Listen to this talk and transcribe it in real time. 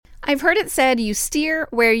I've heard it said, you steer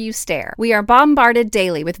where you stare. We are bombarded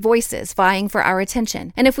daily with voices vying for our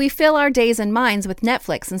attention. And if we fill our days and minds with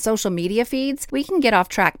Netflix and social media feeds, we can get off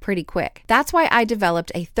track pretty quick. That's why I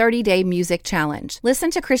developed a 30-day music challenge.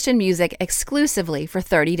 Listen to Christian music exclusively for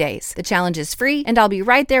 30 days. The challenge is free, and I'll be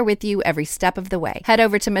right there with you every step of the way. Head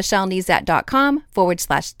over to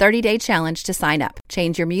michellenezat.com/30-day challenge to sign up.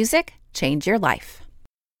 Change your music, change your life.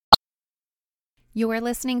 You are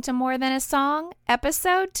listening to More Than a Song,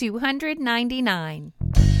 episode 299.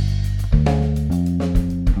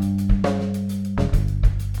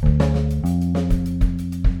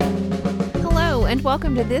 Hello, and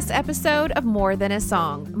welcome to this episode of More Than a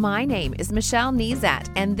Song. My name is Michelle Nezat,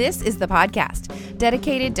 and this is the podcast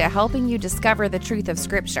dedicated to helping you discover the truth of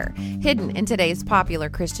Scripture hidden in today's popular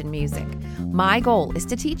Christian music. My goal is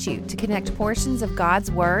to teach you to connect portions of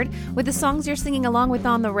God's Word with the songs you're singing along with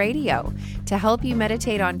on the radio, to help you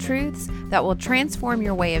meditate on truths that will transform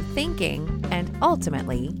your way of thinking and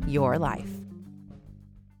ultimately your life.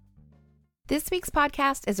 This week's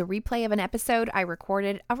podcast is a replay of an episode I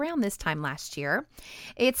recorded around this time last year.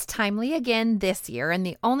 It's timely again this year, and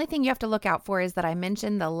the only thing you have to look out for is that I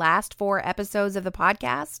mentioned the last 4 episodes of the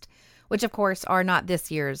podcast, which of course are not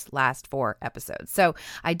this year's last 4 episodes. So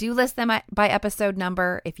I do list them by episode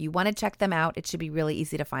number. If you want to check them out, it should be really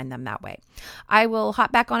easy to find them that way. I will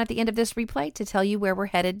hop back on at the end of this replay to tell you where we're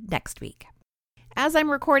headed next week. As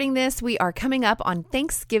I'm recording this, we are coming up on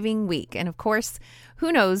Thanksgiving week. And of course,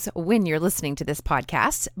 who knows when you're listening to this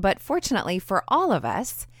podcast, but fortunately for all of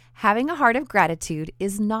us, having a heart of gratitude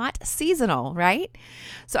is not seasonal, right?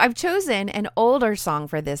 So I've chosen an older song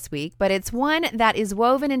for this week, but it's one that is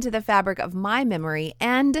woven into the fabric of my memory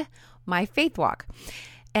and my faith walk.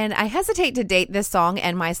 And I hesitate to date this song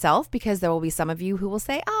and myself because there will be some of you who will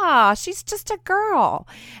say, she's just a girl.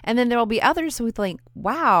 And then there will be others who think,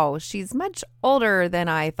 wow, she's much older than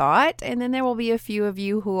I thought. And then there will be a few of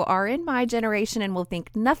you who are in my generation and will think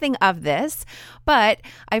nothing of this. But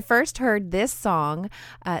I first heard this song,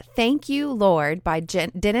 Thank You, Lord, by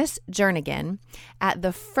Dennis Jernigan at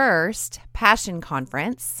the first Passion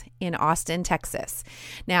Conference in Austin, Texas.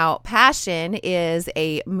 Now, Passion is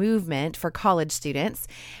a movement for college students,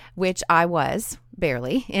 which I was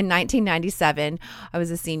barely. In 1997, I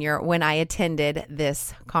was a senior when I attended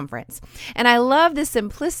this conference. And I love the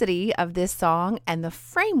simplicity of this song and the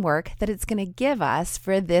framework that it's going to give us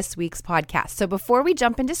for this week's podcast. So before we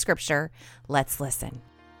jump into scripture, let's listen.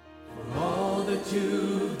 For all that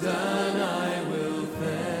you've done, I will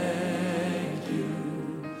thank you.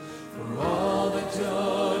 For all that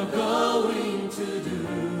you're going to do.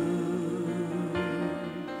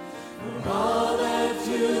 For all that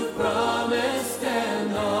you've promised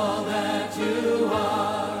and all that you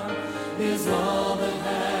are is all that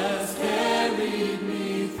has carried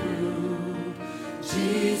me through.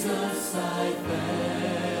 Jesus, I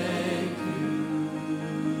thank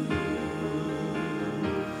you.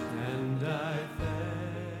 And I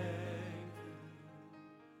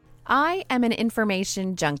I am an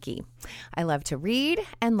information junkie. I love to read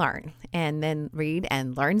and learn, and then read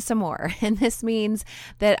and learn some more. And this means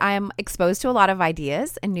that I am exposed to a lot of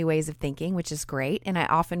ideas and new ways of thinking, which is great. And I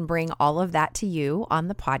often bring all of that to you on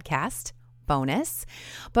the podcast. Bonus.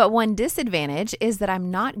 But one disadvantage is that I'm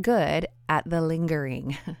not good at the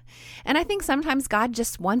lingering. And I think sometimes God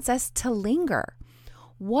just wants us to linger.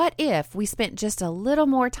 What if we spent just a little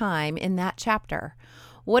more time in that chapter?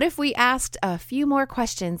 What if we asked a few more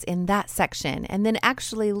questions in that section and then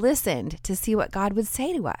actually listened to see what God would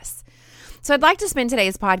say to us? So I'd like to spend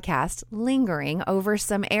today's podcast lingering over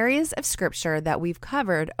some areas of scripture that we've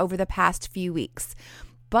covered over the past few weeks,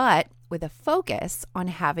 but with a focus on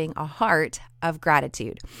having a heart of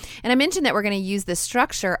gratitude. And I mentioned that we're going to use the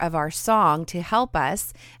structure of our song to help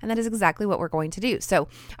us, and that is exactly what we're going to do. So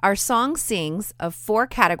our song sings of 4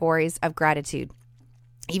 categories of gratitude.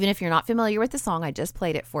 Even if you're not familiar with the song, I just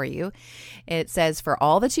played it for you. It says, for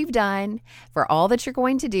all that you've done, for all that you're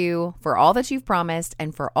going to do, for all that you've promised,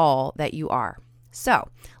 and for all that you are. So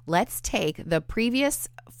let's take the previous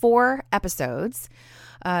 4 episodes,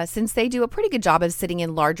 since they do a pretty good job of sitting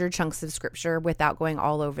in larger chunks of scripture without going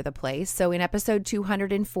all over the place. So in episode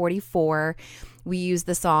 244, we used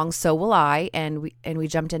the song So Will I, and we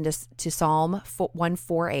jumped into Psalm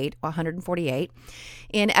 148.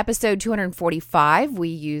 In episode 245, we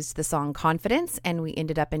used the song Confidence, and we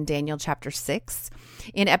ended up in Daniel chapter 6.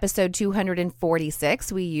 In episode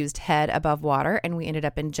 246, we used Head Above Water, and we ended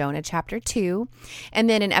up in Jonah chapter 2. And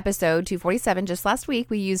then in episode 247, just last week,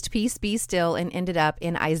 we used Peace Be Still and ended up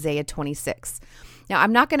in Isaiah 26. Now,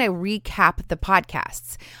 I'm not going to recap the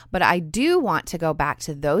podcasts, but I do want to go back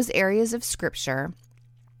to those areas of scripture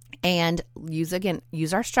and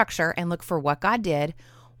use our structure and look for what God did,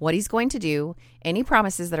 what he's going to do, any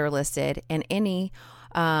promises that are listed, and any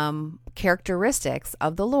characteristics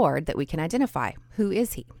of the Lord that we can identify. Who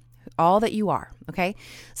is he? All that you are. Okay.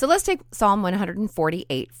 So let's take Psalm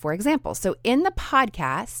 148, for example. So in the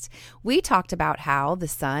podcast, we talked about how the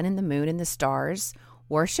sun and the moon and the stars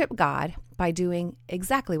worship God by doing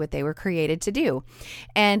exactly what they were created to do.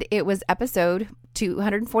 And it was episode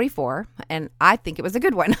 244, and I think it was a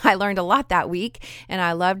good one. I learned a lot that week, and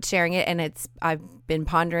I loved sharing it, and I've been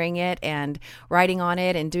pondering it and writing on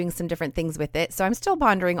it and doing some different things with it. So I'm still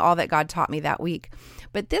pondering all that God taught me that week.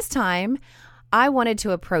 But this time, I wanted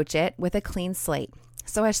to approach it with a clean slate.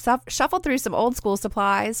 So I shuffled through some old school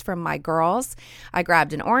supplies from my girls. I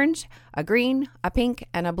grabbed an orange, a green, a pink,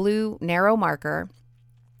 and a blue narrow marker.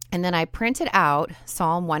 And then I printed out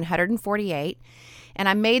Psalm 148, and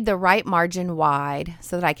I made the right margin wide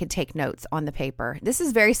so that I could take notes on the paper. This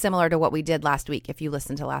is very similar to what we did last week, if you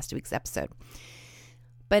listened to last week's episode.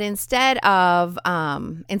 But instead,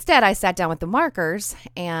 I sat down with the markers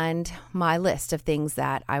and my list of things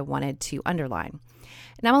that I wanted to underline.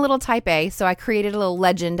 And I'm a little type A, so I created a little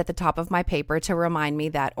legend at the top of my paper to remind me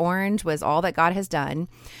that orange was all that God has done,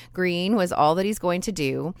 green was all that he's going to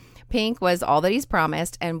do, pink was all that he's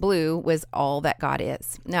promised, and blue was all that God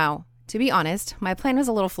is. Now, to be honest, my plan was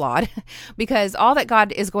a little flawed because all that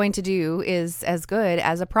God is going to do is as good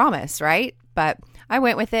as a promise, right? But I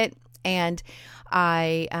went with it, and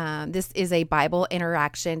this is a Bible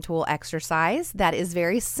interaction tool exercise that is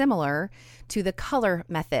very similar to the color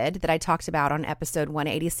method that I talked about on episode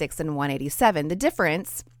 186 and 187. The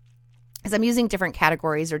difference is I'm using different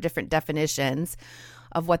categories or different definitions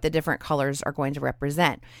of what the different colors are going to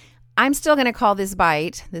represent. I'm still going to call this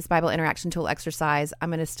Bible interaction tool exercise, I'm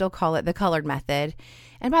going to still call it the colored method.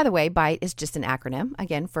 And by the way, BITE is just an acronym,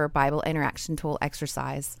 again, for Bible interaction tool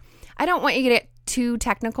exercise. I don't want you to get too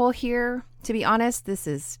technical here. To be honest, this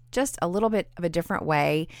is just a little bit of a different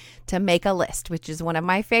way to make a list, which is one of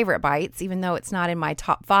my favorite bites, even though it's not in my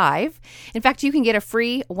top 5. In fact, you can get a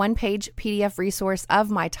free one-page PDF resource of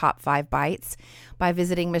my top 5 bites by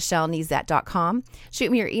visiting michellenezet.com.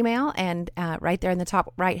 Shoot me your email and right there in the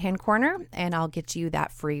top right-hand corner, and I'll get you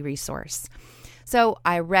that free resource. So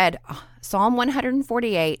I read Psalm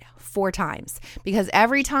 148 4 times because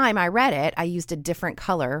every time I read it, I used a different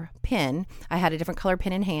color pen. I had a different color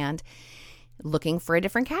pen in hand looking for a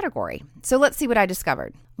different category. So let's see what I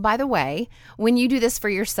discovered. By the way, when you do this for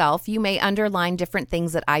yourself, you may underline different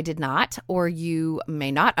things that I did not, or you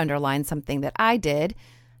may not underline something that I did.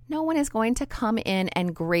 No one is going to come in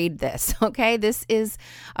and grade this, okay? This is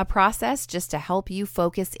a process just to help you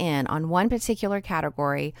focus in on one particular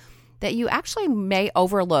category that you actually may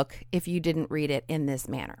overlook if you didn't read it in this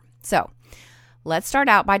manner. So let's start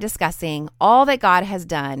out by discussing all that God has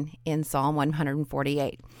done in Psalm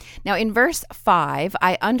 148. Now in verse 5,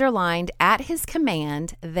 I underlined at his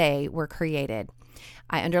command, they were created.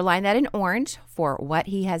 I underlined that in orange for what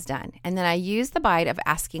he has done. And then I used the bite of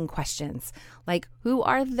asking questions like, who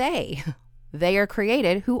are they? They are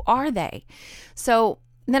created. Who are they? So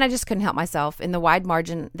then I just couldn't help myself. In the wide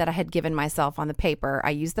margin that I had given myself on the paper,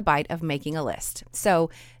 I used the bite of making a list. So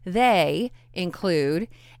they include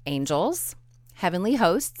angels, heavenly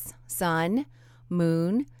hosts, sun,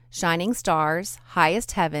 moon, shining stars,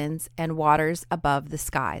 highest heavens, and waters above the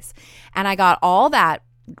skies. And I got all that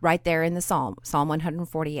right there in the Psalm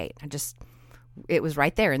 148. It was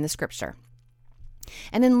right there in the scripture.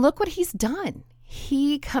 And then look what he's done.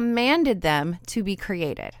 He commanded them to be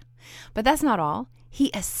created. But that's not all. He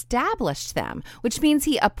established them, which means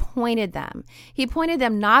he appointed them. He appointed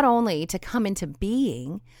them not only to come into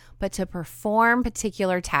being, but to perform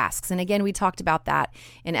particular tasks. And again, we talked about that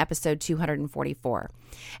in episode 244.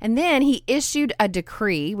 And then he issued a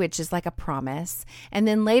decree, which is like a promise. And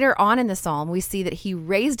then later on in the psalm, we see that he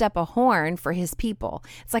raised up a horn for his people.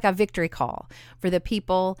 It's like a victory call for the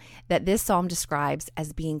people that this psalm describes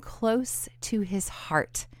as being close to his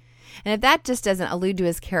heart. And if that just doesn't allude to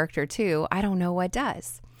his character too, I don't know what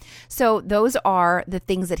does. So those are the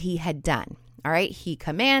things that he had done. All right. He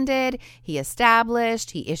commanded, he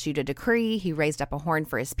established, he issued a decree, he raised up a horn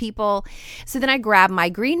for his people. So then I grabbed my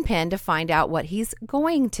green pen to find out what he's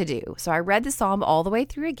going to do. So I read the psalm all the way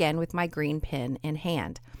through again with my green pen in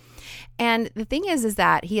hand. And the thing is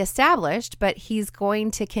that he established, but he's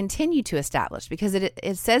going to continue to establish because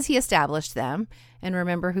it says he established them. And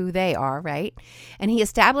remember who they are, right? And he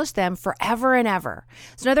established them forever and ever.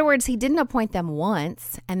 So in other words, he didn't appoint them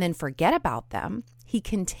once and then forget about them. He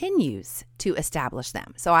continues to establish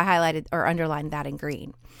them. So I highlighted or underlined that in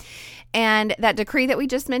green. And that decree that we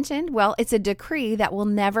just mentioned, well, it's a decree that will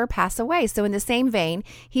never pass away. So in the same vein,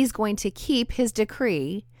 he's going to keep his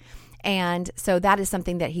decree. And so that is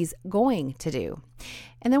something that he's going to do.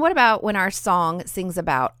 And then what about when our song sings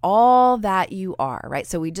about all that you are, right?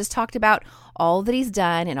 So we just talked about all that he's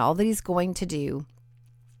done and all that he's going to do.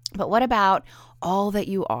 But what about all that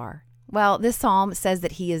you are? Well, this psalm says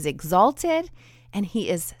that he is exalted and he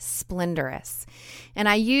is splendorous. And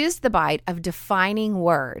I used the bite of defining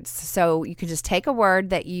words. So you can just take a word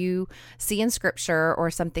that you see in Scripture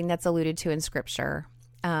or something that's alluded to in Scripture.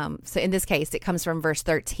 So in this case, it comes from verse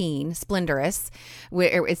 13, splendorous,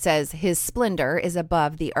 where it says his splendor is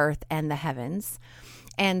above the earth and the heavens.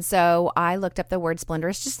 And so I looked up the word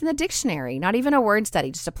splendorous just in the dictionary, not even a word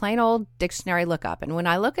study, just a plain old dictionary lookup. And when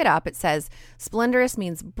I look it up, it says splendorous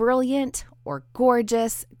means brilliant or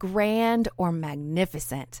gorgeous, grand or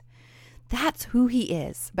magnificent. That's who he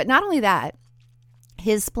is. But not only that,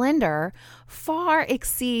 his splendor far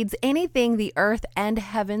exceeds anything the earth and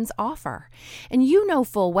heavens offer. And you know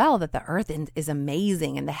full well that the earth is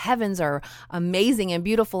amazing and the heavens are amazing and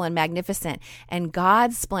beautiful and magnificent. And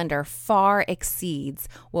God's splendor far exceeds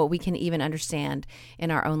what we can even understand in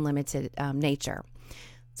our own limited nature.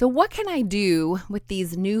 So what can I do with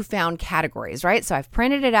these newfound categories, right? So I've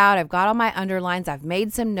printed it out. I've got all my underlines. I've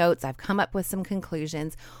made some notes. I've come up with some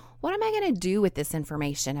conclusions. What am I going to do with this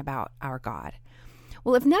information about our God?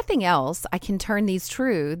 Well, if nothing else, I can turn these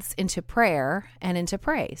truths into prayer and into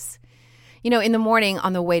praise. You know, in the morning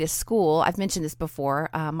on the way to school, I've mentioned this before,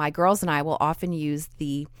 my girls and I will often use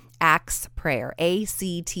the ACTS prayer,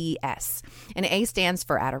 ACTS. And A stands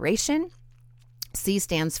for adoration, C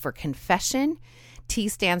stands for confession, T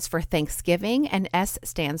stands for thanksgiving, and S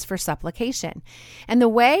stands for supplication. And the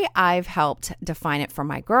way I've helped define it for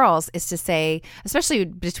my girls is to say, especially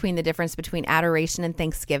between the difference between adoration and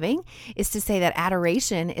thanksgiving, is to say that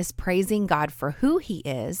adoration is praising God for who he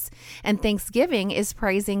is, and thanksgiving is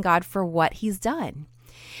praising God for what he's done.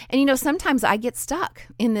 And, you know, sometimes I get stuck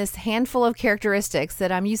in this handful of characteristics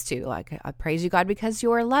that I'm used to. Like, I praise you, God, because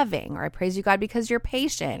you're loving, or I praise you, God, because you're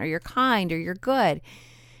patient, or you're kind, or you're good.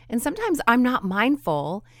 And sometimes I'm not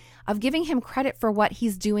mindful of giving him credit for what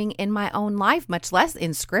he's doing in my own life, much less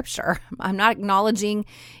in Scripture. I'm not acknowledging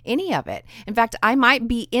any of it. In fact, I might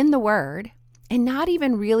be in the Word and not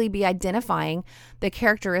even really be identifying the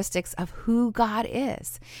characteristics of who God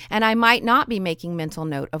is. And I might not be making mental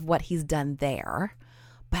note of what he's done there,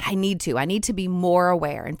 but I need to. I need to be more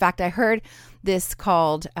aware. In fact, I heard this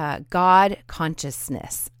called God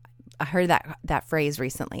consciousness. I heard that phrase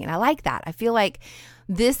recently, and I like that. I feel like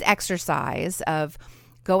this exercise of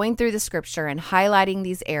going through the Scripture and highlighting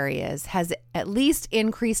these areas has at least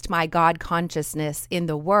increased my God consciousness in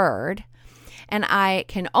the Word, and I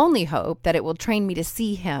can only hope that it will train me to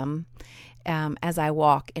see him as I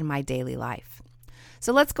walk in my daily life.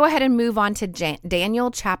 So let's go ahead and move on to Daniel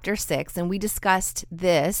chapter 6, and we discussed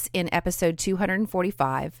this in episode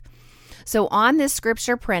 245. So on this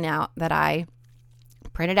Scripture printout that I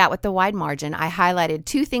printed out with the wide margin, I highlighted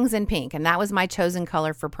two things in pink, and that was my chosen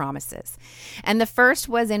color for promises. And the first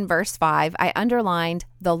was in verse 5. I underlined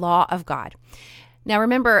the law of God. Now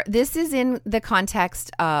remember, this is in the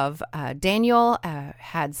context of Daniel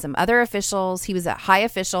had some other officials. He was a high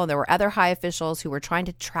official. There were other high officials who were trying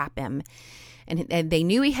to trap him. And they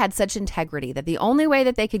knew he had such integrity that the only way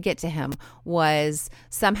that they could get to him was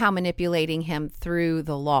somehow manipulating him through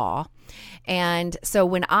the law. And so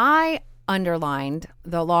when I underlined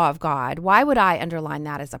the law of God, why would I underline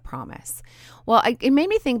that as a promise? Well, it made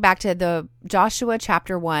me think back to the Joshua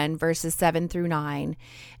chapter 1, verses 7 through 9.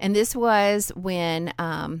 And this was when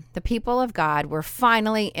the people of God were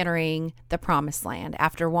finally entering the promised land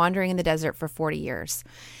after wandering in the desert for 40 years.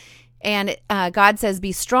 And God says,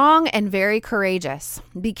 be strong and very courageous.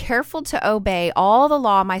 Be careful to obey all the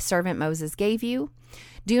law my servant Moses gave you.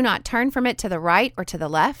 Do not turn from it to the right or to the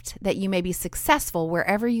left, that you may be successful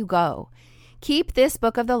wherever you go. Keep this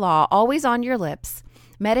book of the law always on your lips.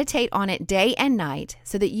 Meditate on it day and night,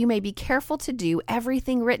 so that you may be careful to do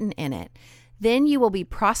everything written in it. Then you will be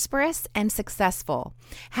prosperous and successful.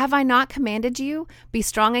 Have I not commanded you? Be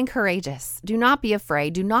strong and courageous. Do not be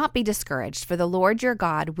afraid. Do not be discouraged, for the Lord your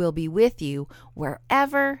God will be with you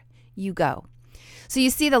wherever you go. So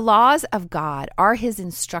you see, the laws of God are his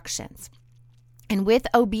instructions. And with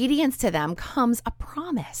obedience to them comes a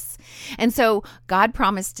promise. And so God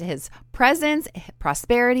promised his presence,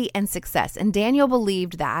 prosperity, and success. And Daniel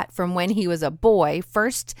believed that from when he was a boy,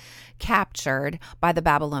 first captured by the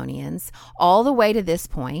Babylonians, all the way to this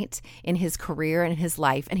point in his career and his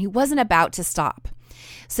life. And he wasn't about to stop.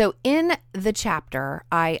 So in the chapter,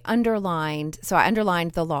 I underlined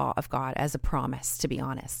the law of God as a promise, to be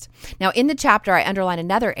honest. Now in the chapter, I underlined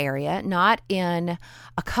another area, not in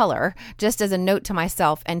a color, just as a note to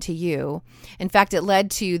myself and to you. In fact, it led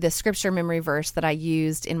to the scripture memory verse that I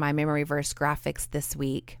used in my memory verse graphics this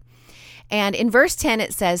week. And in verse 10,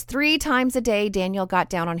 it says, 3 times a day, Daniel got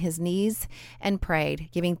down on his knees and prayed,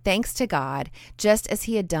 giving thanks to God, just as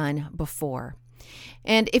he had done before.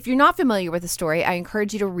 And if you're not familiar with the story, I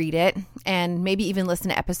encourage you to read it and maybe even listen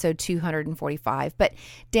to episode 245. But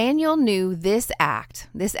Daniel knew this act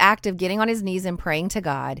of getting on his knees and praying to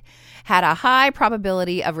God, had a high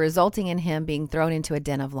probability of resulting in him being thrown into a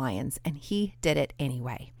den of lions. And he did it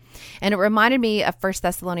anyway. And it reminded me of 1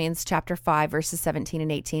 Thessalonians chapter 5, verses 17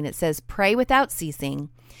 and 18. It says, pray without ceasing,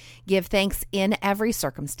 give thanks in every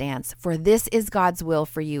circumstance, for this is God's will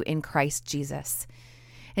for you in Christ Jesus.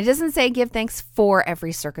 It doesn't say give thanks for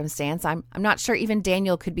every circumstance. I'm not sure even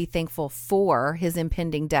Daniel could be thankful for his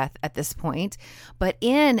impending death at this point, but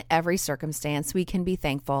in every circumstance, we can be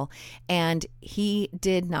thankful, and he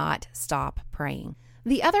did not stop praying.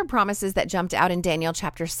 The other promises that jumped out in Daniel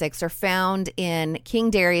chapter 6 are found in King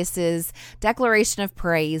Darius's declaration of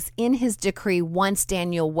praise in his decree once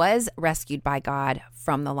Daniel was rescued by God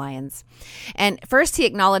from the lions. And first, he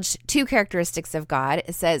acknowledged 2 characteristics of God.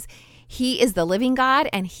 It says, he is the living God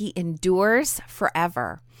and he endures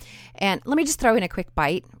forever. And let me just throw in a quick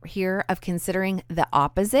bite here of considering the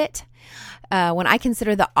opposite. When I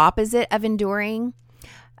consider the opposite of enduring,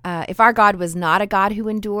 if our God was not a God who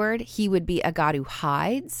endured, he would be a God who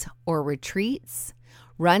hides or retreats,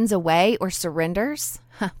 runs away or surrenders.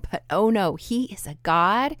 But oh no, he is a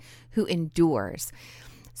God who endures.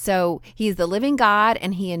 So he's the living God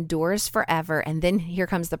and he endures forever. And then here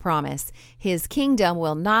comes the promise. His kingdom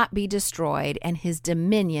will not be destroyed and his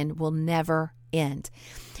dominion will never end.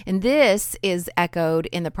 And this is echoed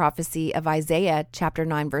in the prophecy of Isaiah chapter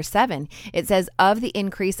 9, verse 7. It says, of the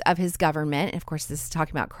increase of his government, and of course this is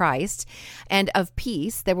talking about Christ, and of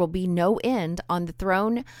peace, there will be no end on the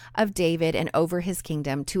throne of David and over his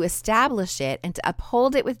kingdom, to establish it and to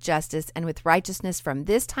uphold it with justice and with righteousness from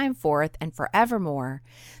this time forth and forevermore.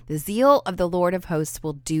 The zeal of the Lord of hosts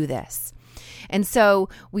will do this. And so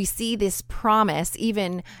we see this promise,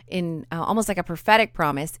 even in almost like a prophetic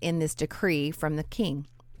promise in this decree from the king.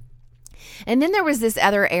 And then there was this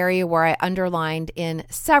other area where I underlined in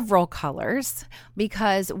several colors,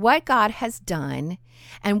 because what God has done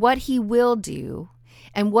and what he will do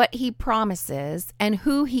and what he promises and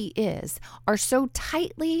who he is are so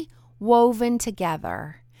tightly woven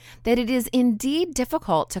together that it is indeed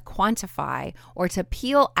difficult to quantify or to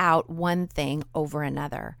peel out one thing over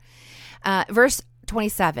another. Verse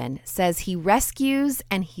 27 says he rescues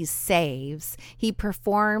and he saves. He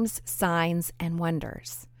performs signs and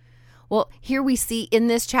wonders. Well, here we see in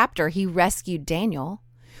this chapter, he rescued Daniel.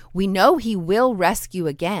 We know he will rescue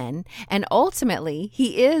again, and ultimately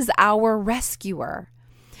he is our rescuer.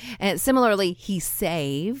 And similarly, he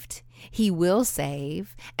saved, he will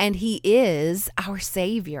save, and he is our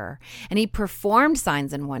Savior. And he performed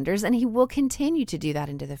signs and wonders, and he will continue to do that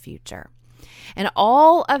into the future. And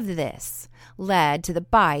all of this led to the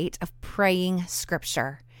bite of praying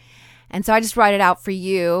scripture. And so I just write it out for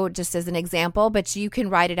you just as an example, but you can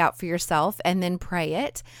write it out for yourself and then pray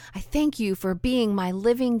it. I thank you for being my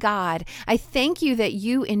living God. I thank you that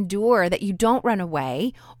you endure, that you don't run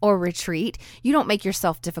away or retreat. You don't make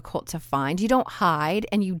yourself difficult to find. You don't hide,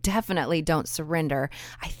 and you definitely don't surrender.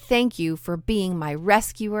 I thank you for being my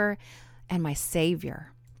rescuer and my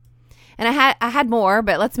Savior. And I had more,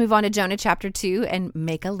 but let's move on to Jonah chapter 2 and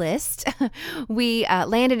make a list. We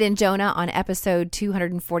landed in Jonah on episode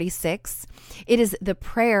 246. It is the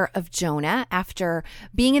prayer of Jonah after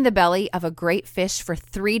being in the belly of a great fish for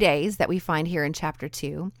 3 days that we find here in chapter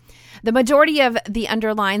 2. The majority of the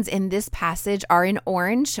underlines in this passage are in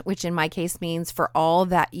orange, which in my case means for all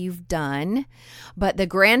that you've done. But the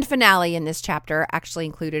grand finale in this chapter actually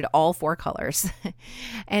included all 4 colors.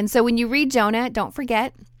 And so when you read Jonah, don't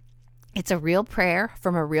forget, it's a real prayer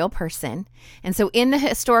from a real person. And so in the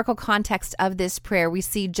historical context of this prayer, we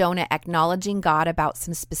see Jonah acknowledging God about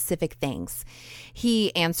some specific things.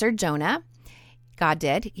 He answered Jonah. God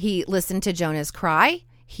did. He listened to Jonah's cry.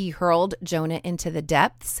 He hurled Jonah into the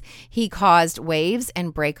depths. He caused waves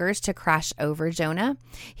and breakers to crash over Jonah.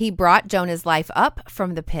 He brought Jonah's life up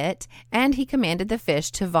from the pit, and he commanded the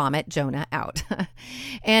fish to vomit Jonah out.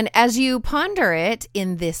 And as you ponder it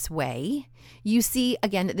in this way, you see,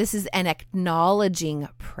 again, that this is an acknowledging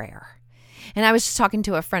prayer. And I was just talking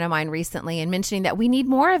to a friend of mine recently and mentioning that we need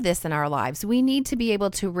more of this in our lives. We need to be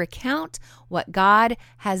able to recount what God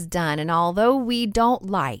has done. And although we don't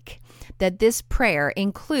like that this prayer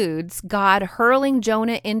includes God hurling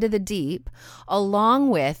Jonah into the deep,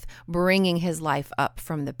 along with bringing his life up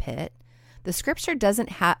from the pit, the scripture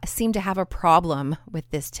doesn't seem to have a problem with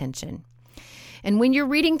this tension. And when you're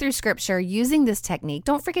reading through scripture using this technique,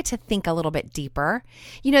 don't forget to think a little bit deeper.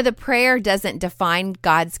 The prayer doesn't define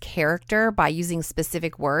God's character by using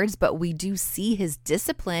specific words, but we do see his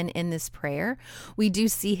discipline in this prayer. We do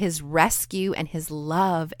see his rescue and his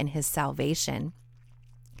love and his salvation.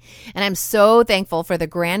 And I'm so thankful for the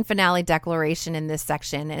grand finale declaration in this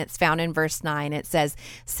section, and it's found in verse 9. It says,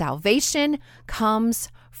 "Salvation comes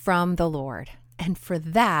from the Lord, and for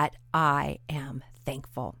that I am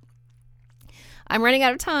thankful." I'm running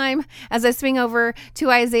out of time as I swing over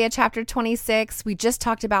to Isaiah chapter 26. We just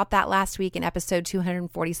talked about that last week in episode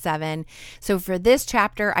 247. So for this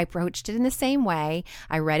chapter, I approached it in the same way.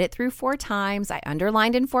 I read it through 4 times. I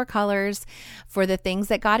underlined in 4 colors for the things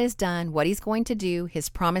that God has done, what he's going to do, his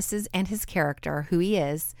promises and his character, who he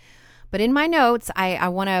is. But in my notes, I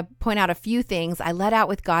want to point out a few things I let out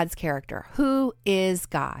with God's character. Who is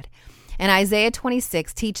God? And Isaiah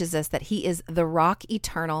 26 teaches us that he is the rock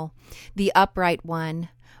eternal, the upright one,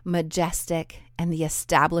 majestic, and the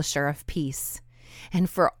establisher of peace. And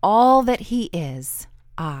for all that he is,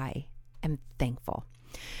 I am thankful.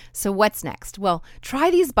 So what's next? Well,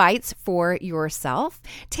 try these bites for yourself.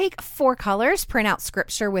 Take 4 colors, print out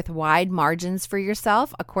scripture with wide margins for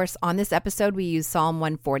yourself. Of course, on this episode, we use Psalm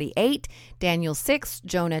 148, Daniel 6,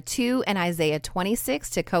 Jonah 2, and Isaiah 26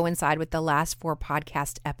 to coincide with the last 4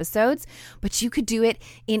 podcast episodes. But you could do it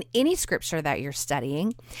in any scripture that you're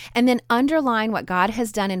studying, and then underline what God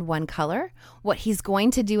has done in one color, what he's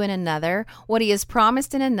going to do in another, what he has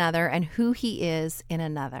promised in another, and who he is in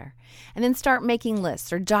another. And then start making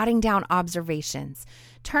lists or jotting down observations.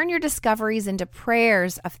 Turn your discoveries into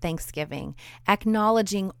prayers of thanksgiving,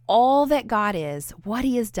 acknowledging all that God is, what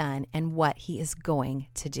he has done, and what he is going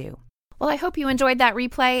to do. Well, I hope you enjoyed that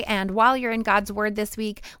replay. And while you're in God's Word this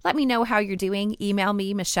week, let me know how you're doing. Email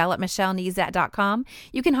me, Michelle@michellenezat.com.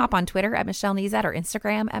 You can hop on Twitter at Michelle Nezat or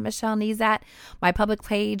Instagram at Michelle Nezat. My public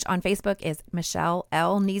page on Facebook is Michelle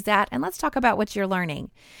L. Nezat. And let's talk about what you're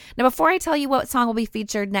learning. Now, before I tell you what song will be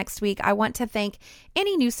featured next week, I want to thank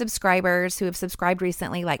any new subscribers who have subscribed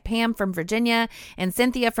recently, like Pam from Virginia and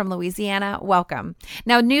Cynthia from Louisiana. Welcome.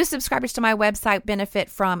 Now, new subscribers to my website benefit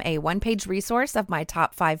from a 1-page resource of my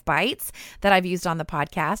top 5 bites that I've used on the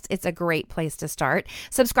podcast. It's a great place to start.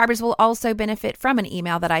 Subscribers will also benefit from an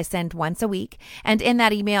email that I send once a week. And in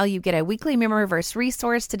that email, you get a weekly memory verse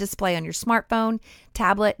resource to display on your smartphone,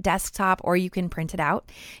 tablet, desktop, or you can print it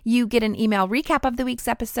out. You get an email recap of the week's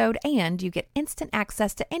episode, and you get instant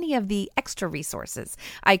access to any of the extra resources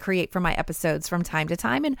I create for my episodes from time to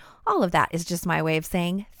time. And all of that is just my way of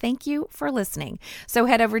saying thank you for listening. So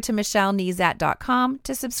head over to michellenezat.com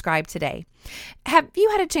to subscribe today. Have you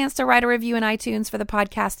had a chance to write a review in iTunes for the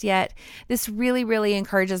podcast yet? This really, really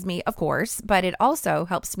encourages me, of course, but it also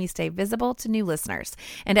helps me stay visible to new listeners.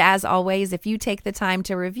 And as always, if you take the time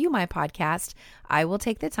to review my podcast, I will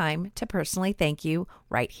take the time to personally thank you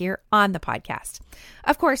right here on the podcast.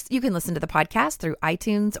 Of course, you can listen to the podcast through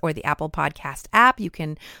iTunes or the Apple Podcast app. You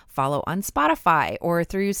can follow on Spotify or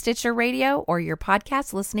through Stitcher Radio or your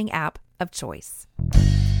podcast listening app of choice.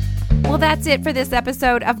 Well, that's it for this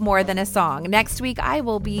episode of More Than a Song. Next week, I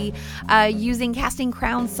will be using Casting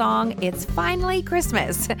Crowns' song, It's Finally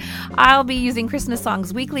Christmas. I'll be using Christmas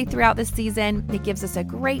songs weekly throughout the season. It gives us a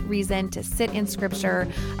great reason to sit in scripture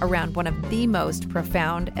around one of the most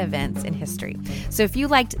profound events in history. So if you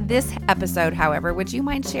liked this episode, however, would you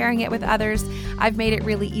mind sharing it with others? I've made it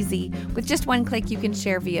really easy. With just one click, you can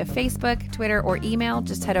share via Facebook, Twitter, or email.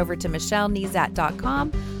 Just head over to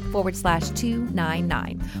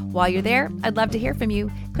michellenezat.com/299. While you're there, I'd love to hear from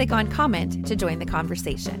you. Click on comment to join the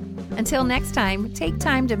conversation. Until next time, take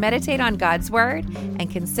time to meditate on God's word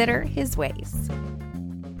and consider his ways.